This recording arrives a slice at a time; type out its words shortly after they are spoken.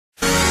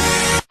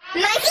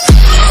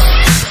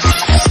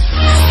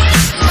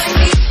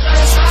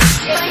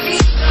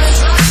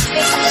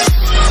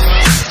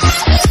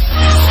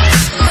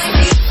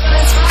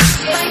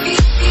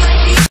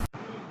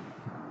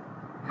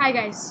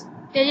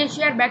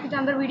are back with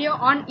another video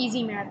on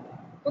easy math.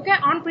 Okay,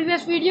 on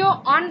previous video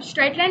on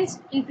straight lines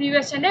in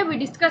previous Sunday we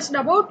discussed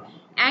about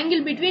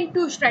angle between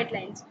two straight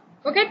lines.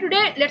 Okay,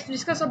 today let's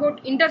discuss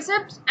about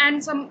intercepts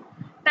and some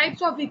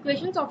types of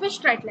equations of a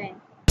straight line.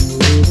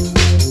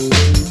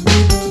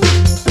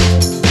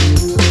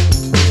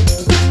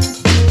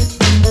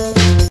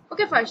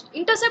 Okay, first,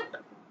 intercept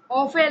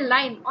of a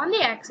line on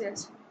the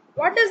axis.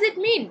 What does it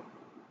mean?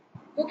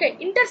 Okay,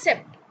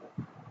 intercept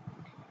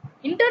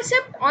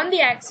on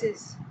the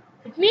axis.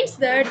 It means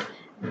that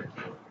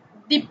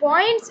the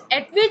points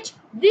at which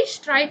this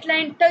straight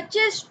line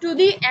touches to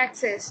the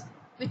axis,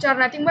 which are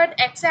nothing but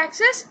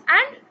x-axis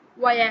and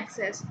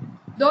y-axis.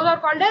 Those are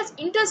called as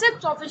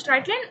intercepts of a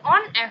straight line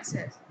on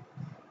axis.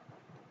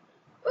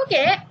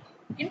 Okay,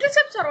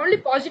 intercepts are only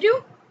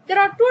positive. There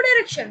are two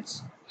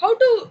directions. How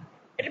to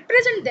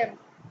represent them?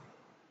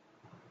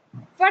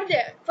 For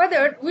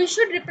that, we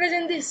should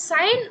represent the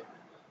sign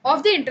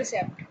of the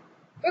intercept.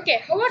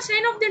 Okay, how are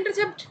sign of the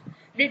intercept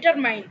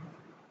determined?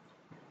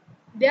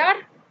 They are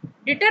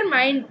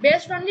determined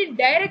based on the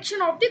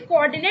direction of the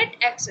coordinate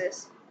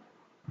axis.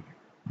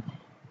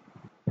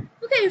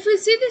 Okay, if you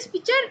see this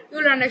picture, you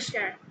will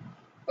understand.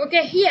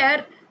 Okay,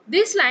 here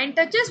this line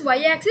touches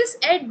y-axis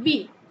at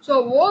B.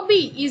 So OB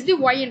is the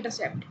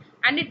y-intercept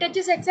and it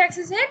touches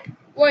x-axis at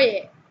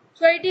OA.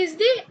 So it is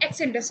the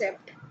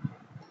x-intercept.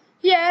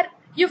 Here,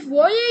 if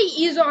OA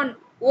is on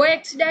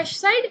OX dash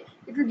side,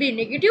 it will be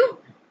negative.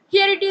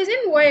 Here it is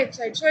in OX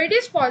side, so it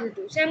is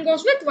positive. Same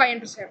goes with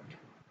y-intercept.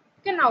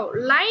 Okay, now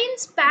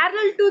lines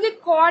parallel to the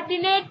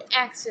coordinate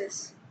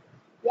axis.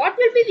 What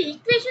will be the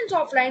equations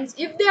of lines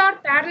if they are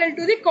parallel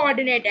to the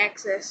coordinate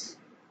axis?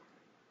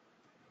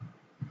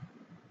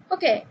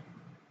 Okay,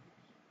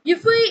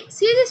 if we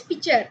see this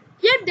picture,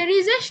 here there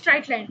is a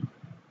straight line.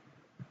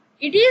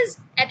 It is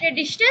at a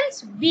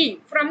distance b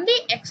from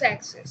the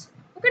x-axis.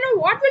 Okay,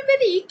 now what will be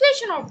the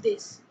equation of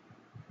this?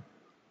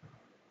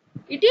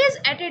 It is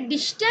at a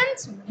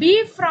distance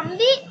b from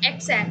the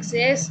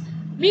x-axis,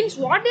 means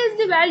what is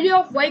the value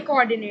of y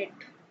coordinate?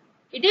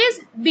 It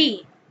is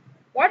b.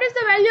 What is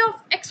the value of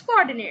x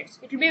coordinates?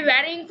 It will be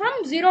varying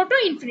from 0 to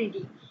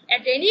infinity.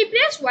 At any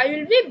place y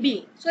will be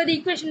b. So the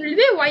equation will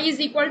be y is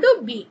equal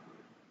to b.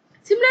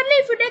 Similarly,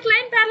 if you take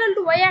line parallel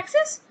to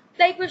y-axis,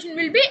 the equation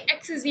will be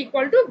x is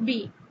equal to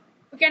b.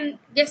 You can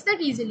guess that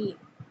easily.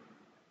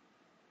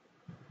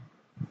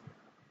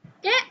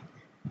 Okay,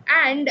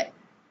 and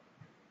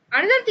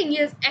another thing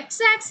is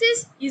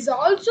x-axis is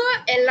also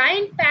a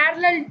line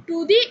parallel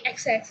to the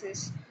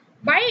x-axis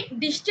by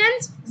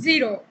distance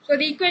 0. So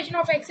the equation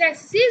of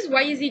x-axis is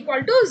y is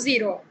equal to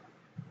 0.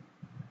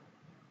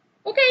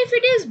 Okay, if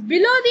it is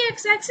below the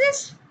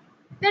x-axis,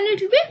 then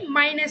it will be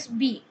minus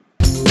b.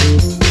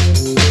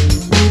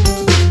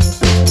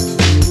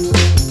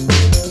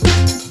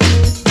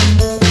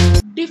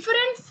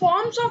 Different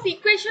forms of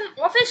equation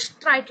of a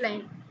straight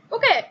line.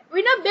 Okay,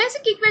 we know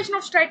basic equation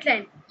of straight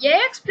line.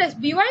 Ax plus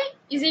by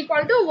is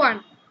equal to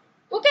 1.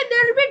 Okay,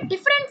 there will be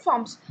different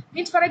forms.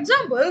 Means, for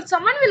example,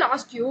 someone will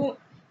ask you,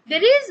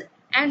 there is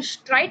a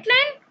straight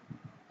line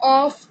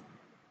of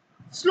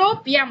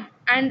slope m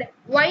and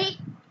y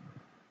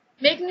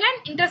making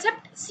an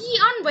intercept c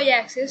on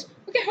y-axis.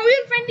 Okay, how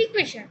you will find the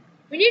equation?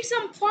 We need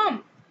some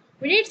form.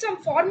 We need some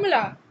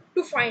formula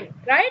to find,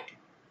 right?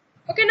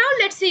 Okay, now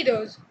let's see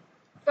those.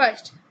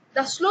 First,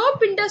 the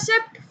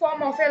slope-intercept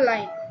form of a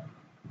line.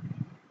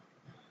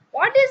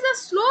 What is the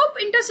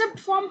slope-intercept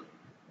form?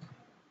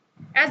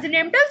 As the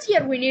name tells,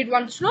 here we need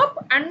one slope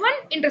and one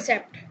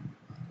intercept.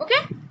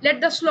 Okay,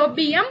 let the slope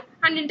be m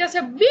and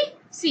intercept be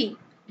c.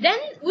 Then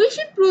we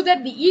should prove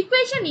that the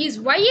equation is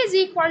y is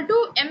equal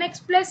to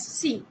mx plus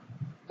c.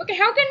 Okay,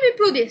 how can we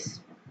prove this?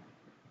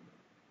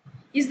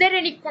 Is there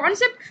any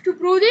concept to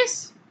prove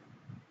this?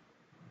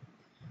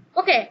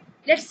 Okay,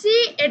 let's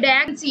see a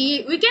diagram.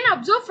 See, we can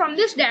observe from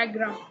this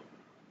diagram.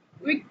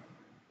 We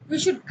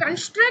should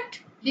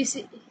construct the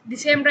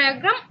same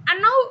diagram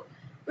and now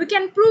we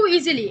can prove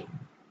easily,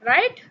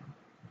 right?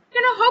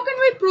 You know, how can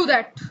we prove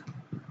that?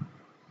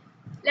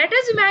 Let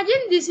us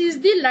imagine this is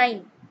the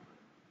line,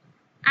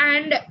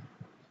 and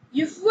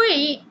if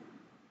we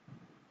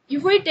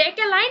take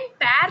a line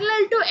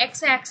parallel to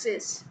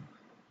x-axis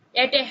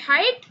at a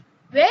height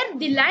where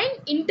the line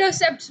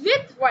intercepts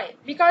with y,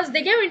 because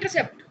they gave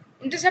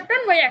intercept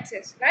on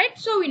y-axis, right?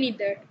 So we need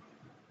that.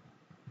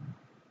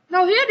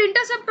 Now here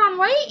intercept on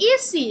y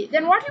is c.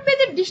 Then what will be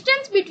the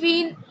distance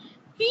between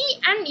p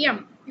and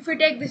m? If we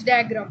take this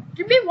diagram,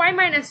 it will be y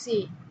minus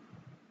c.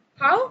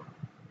 How?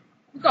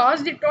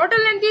 Because the total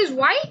length is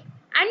y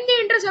and the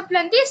intercept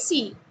length is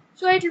c.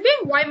 So it will be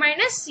y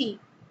minus c.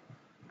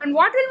 And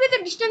what will be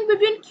the distance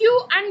between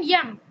q and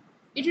m?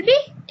 It will be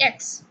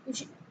x.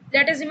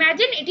 Let us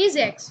imagine it is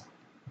x.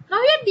 Now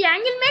here the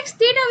angle makes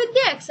theta with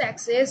the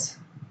x-axis.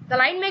 The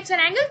line makes an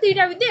angle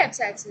theta with the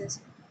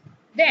x-axis.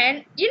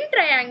 Then in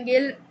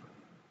triangle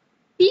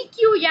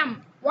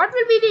PQM, what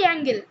will be the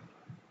angle?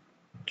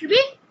 It will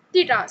be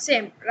theta,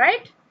 same,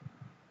 right?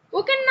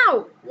 Okay,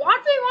 now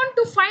what we want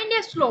to find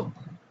a slope?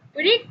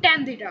 We need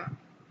tan theta.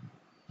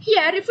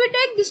 Here, if we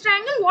take this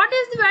triangle, what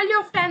is the value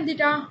of tan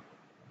theta?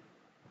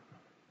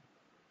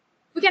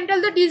 we can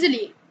tell that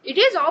easily. It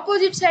is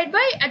opposite side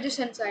by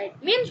adjacent side,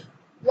 means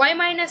y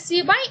minus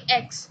c by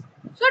x.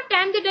 So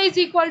tan theta is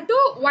equal to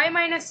y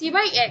minus c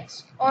by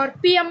x, or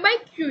pm by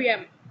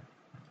qm.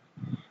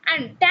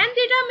 And tan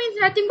theta means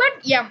nothing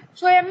but m.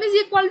 So m is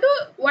equal to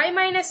y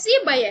minus c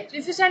by x.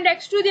 If you send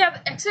x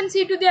and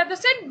c to the other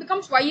side, it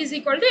becomes y is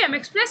equal to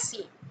mx plus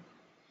c.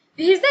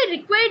 This is the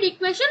required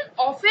equation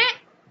of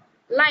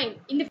a line.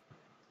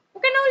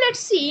 Okay, now let's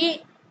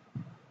see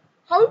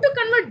how to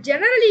convert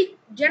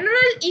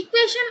general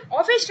equation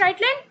of a straight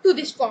line to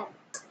this form.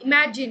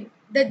 Imagine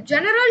the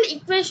general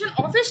equation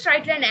of a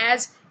straight line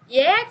as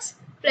ax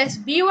plus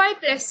by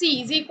plus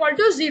c is equal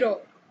to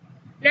 0.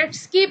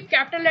 Let's keep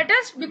capital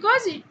letters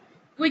because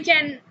we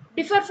can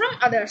differ from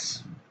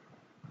others.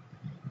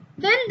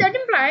 Then that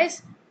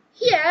implies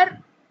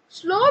here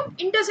slope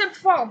intercept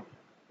form.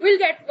 We'll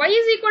get y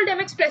is equal to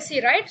mx plus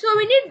c, right? So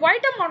we need y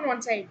term on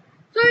one side.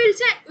 So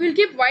we'll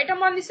keep y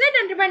term on this side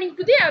and remaining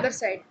to the other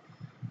side.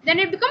 Then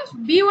it becomes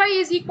by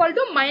is equal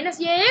to minus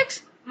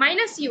ax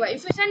minus cy.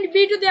 If we send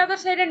b to the other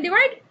side and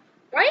divide,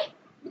 why?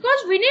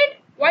 Because we need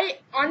y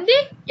on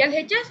the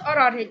LHS or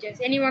RHS,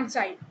 any one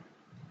side.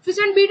 If we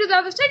send b to the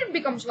other side, it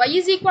becomes y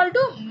is equal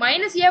to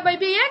minus a by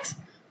bx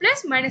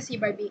plus minus c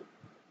by b.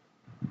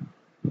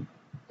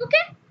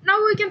 Okay,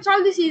 now we can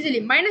solve this easily.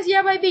 Minus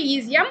a by b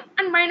is m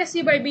and minus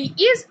c by b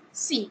is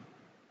c,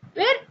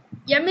 where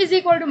m is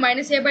equal to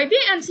minus a by b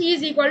and c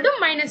is equal to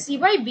minus c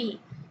by b.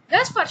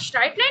 Thus, for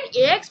straight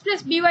line ax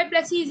plus by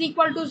plus c is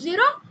equal to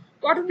 0,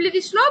 what will be the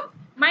slope?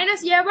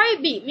 Minus a by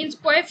b means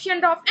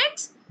coefficient of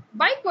x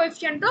by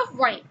coefficient of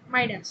y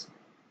minus.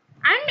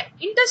 And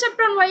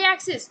intercept on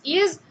y-axis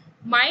is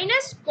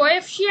minus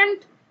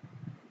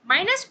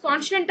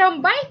constant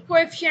term by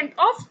coefficient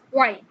of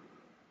y.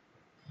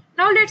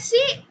 Now let's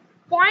see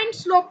point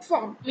slope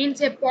form,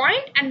 means a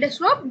point and a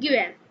slope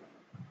given.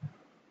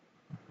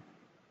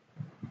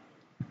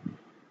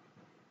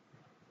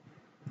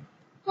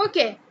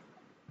 Okay,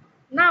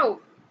 now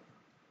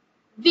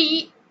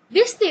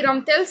this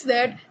theorem tells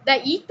that the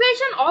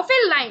equation of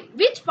a line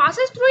which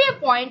passes through a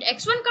point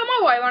x1 comma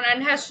y1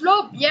 and has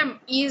slope m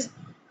is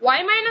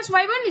y minus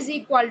y1 is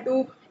equal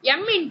to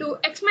m into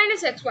x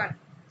minus x1.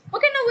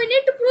 Okay, now we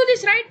need to prove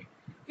this, right?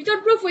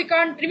 Without proof we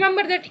can't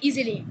remember that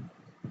easily.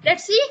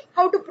 Let's see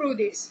how to prove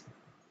this.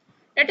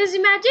 Let us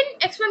imagine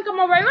x1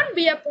 comma y1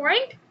 be a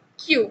point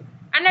q,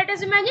 and let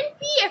us imagine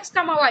px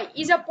comma y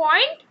is a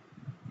point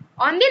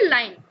on the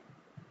line,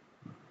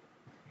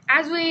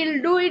 as we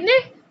will do in the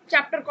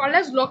chapter called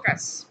as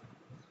locus.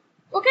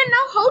 Okay,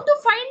 now how to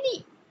find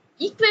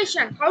the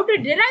equation, how to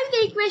derive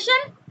the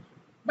equation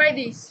by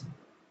this.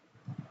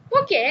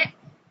 Okay,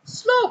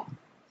 slope.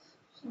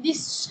 The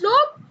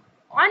slope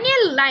on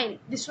a line,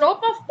 the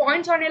slope of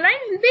points on a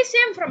line will be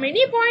same from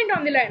any point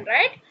on the line,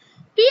 right?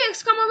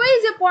 Px comma y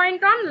is a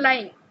point on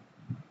line,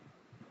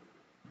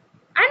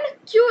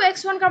 and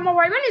qx1 comma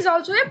y1 is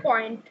also a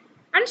point,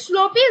 and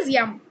slope is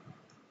m.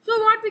 So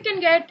what we can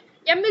get?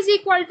 M is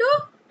equal to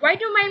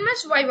y2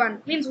 minus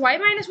y1, means y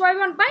minus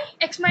y1 by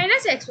x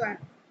minus x1.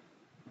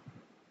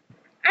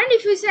 And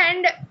if we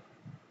send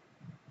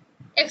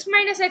x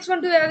minus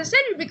x1 to the other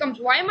side, it becomes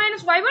y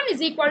minus y1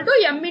 is equal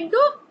to m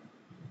into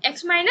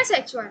x minus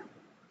x1.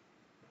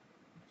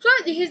 So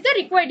this is the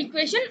required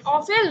equation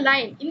of a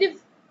line in the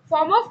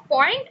form of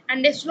point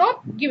and a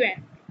slope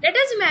given. Let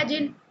us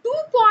imagine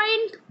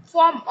 2-point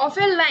form of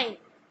a line,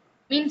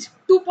 means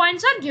 2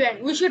 points are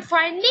given. We should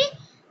find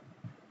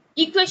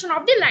the equation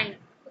of the line.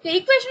 Okay,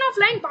 equation of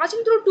line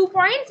passing through 2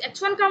 points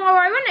x1 comma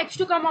y1,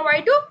 x2 comma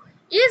y2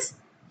 is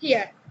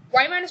here.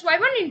 Y minus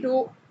y1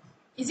 into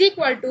is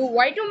equal to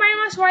y2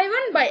 minus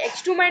y1 by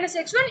x2 minus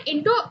x1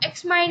 into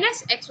x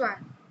minus x1.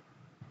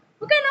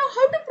 Okay, now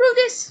how to prove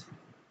this?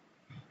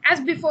 As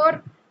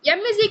before, m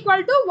is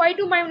equal to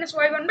y2 minus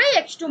y1 by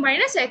x2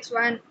 minus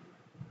x1.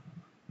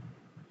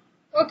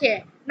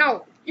 Okay,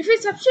 now if we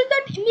substitute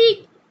that in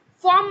the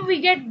form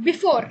we get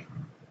before,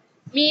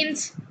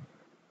 means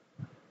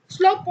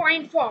slope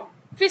point form,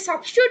 if we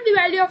substitute the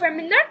value of m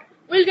in that,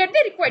 we will get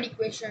the required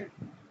equation.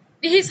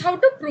 This is how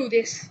to prove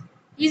this.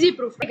 Easy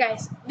proof. Okay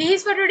guys, this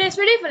is for today's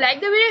video. If you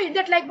like the video, hit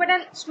that like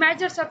button, smash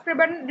that subscribe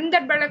button, ring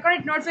that bell icon,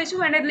 it notifies you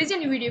when I release a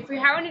new video. If you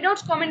have any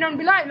doubts, comment down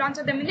below. I will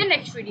answer them in the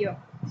next video.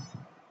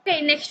 Okay,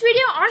 in next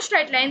video on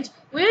straight lines,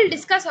 we will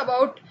discuss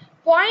about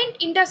point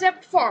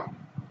intercept form.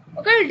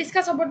 Okay, we will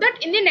discuss about that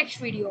in the next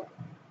video.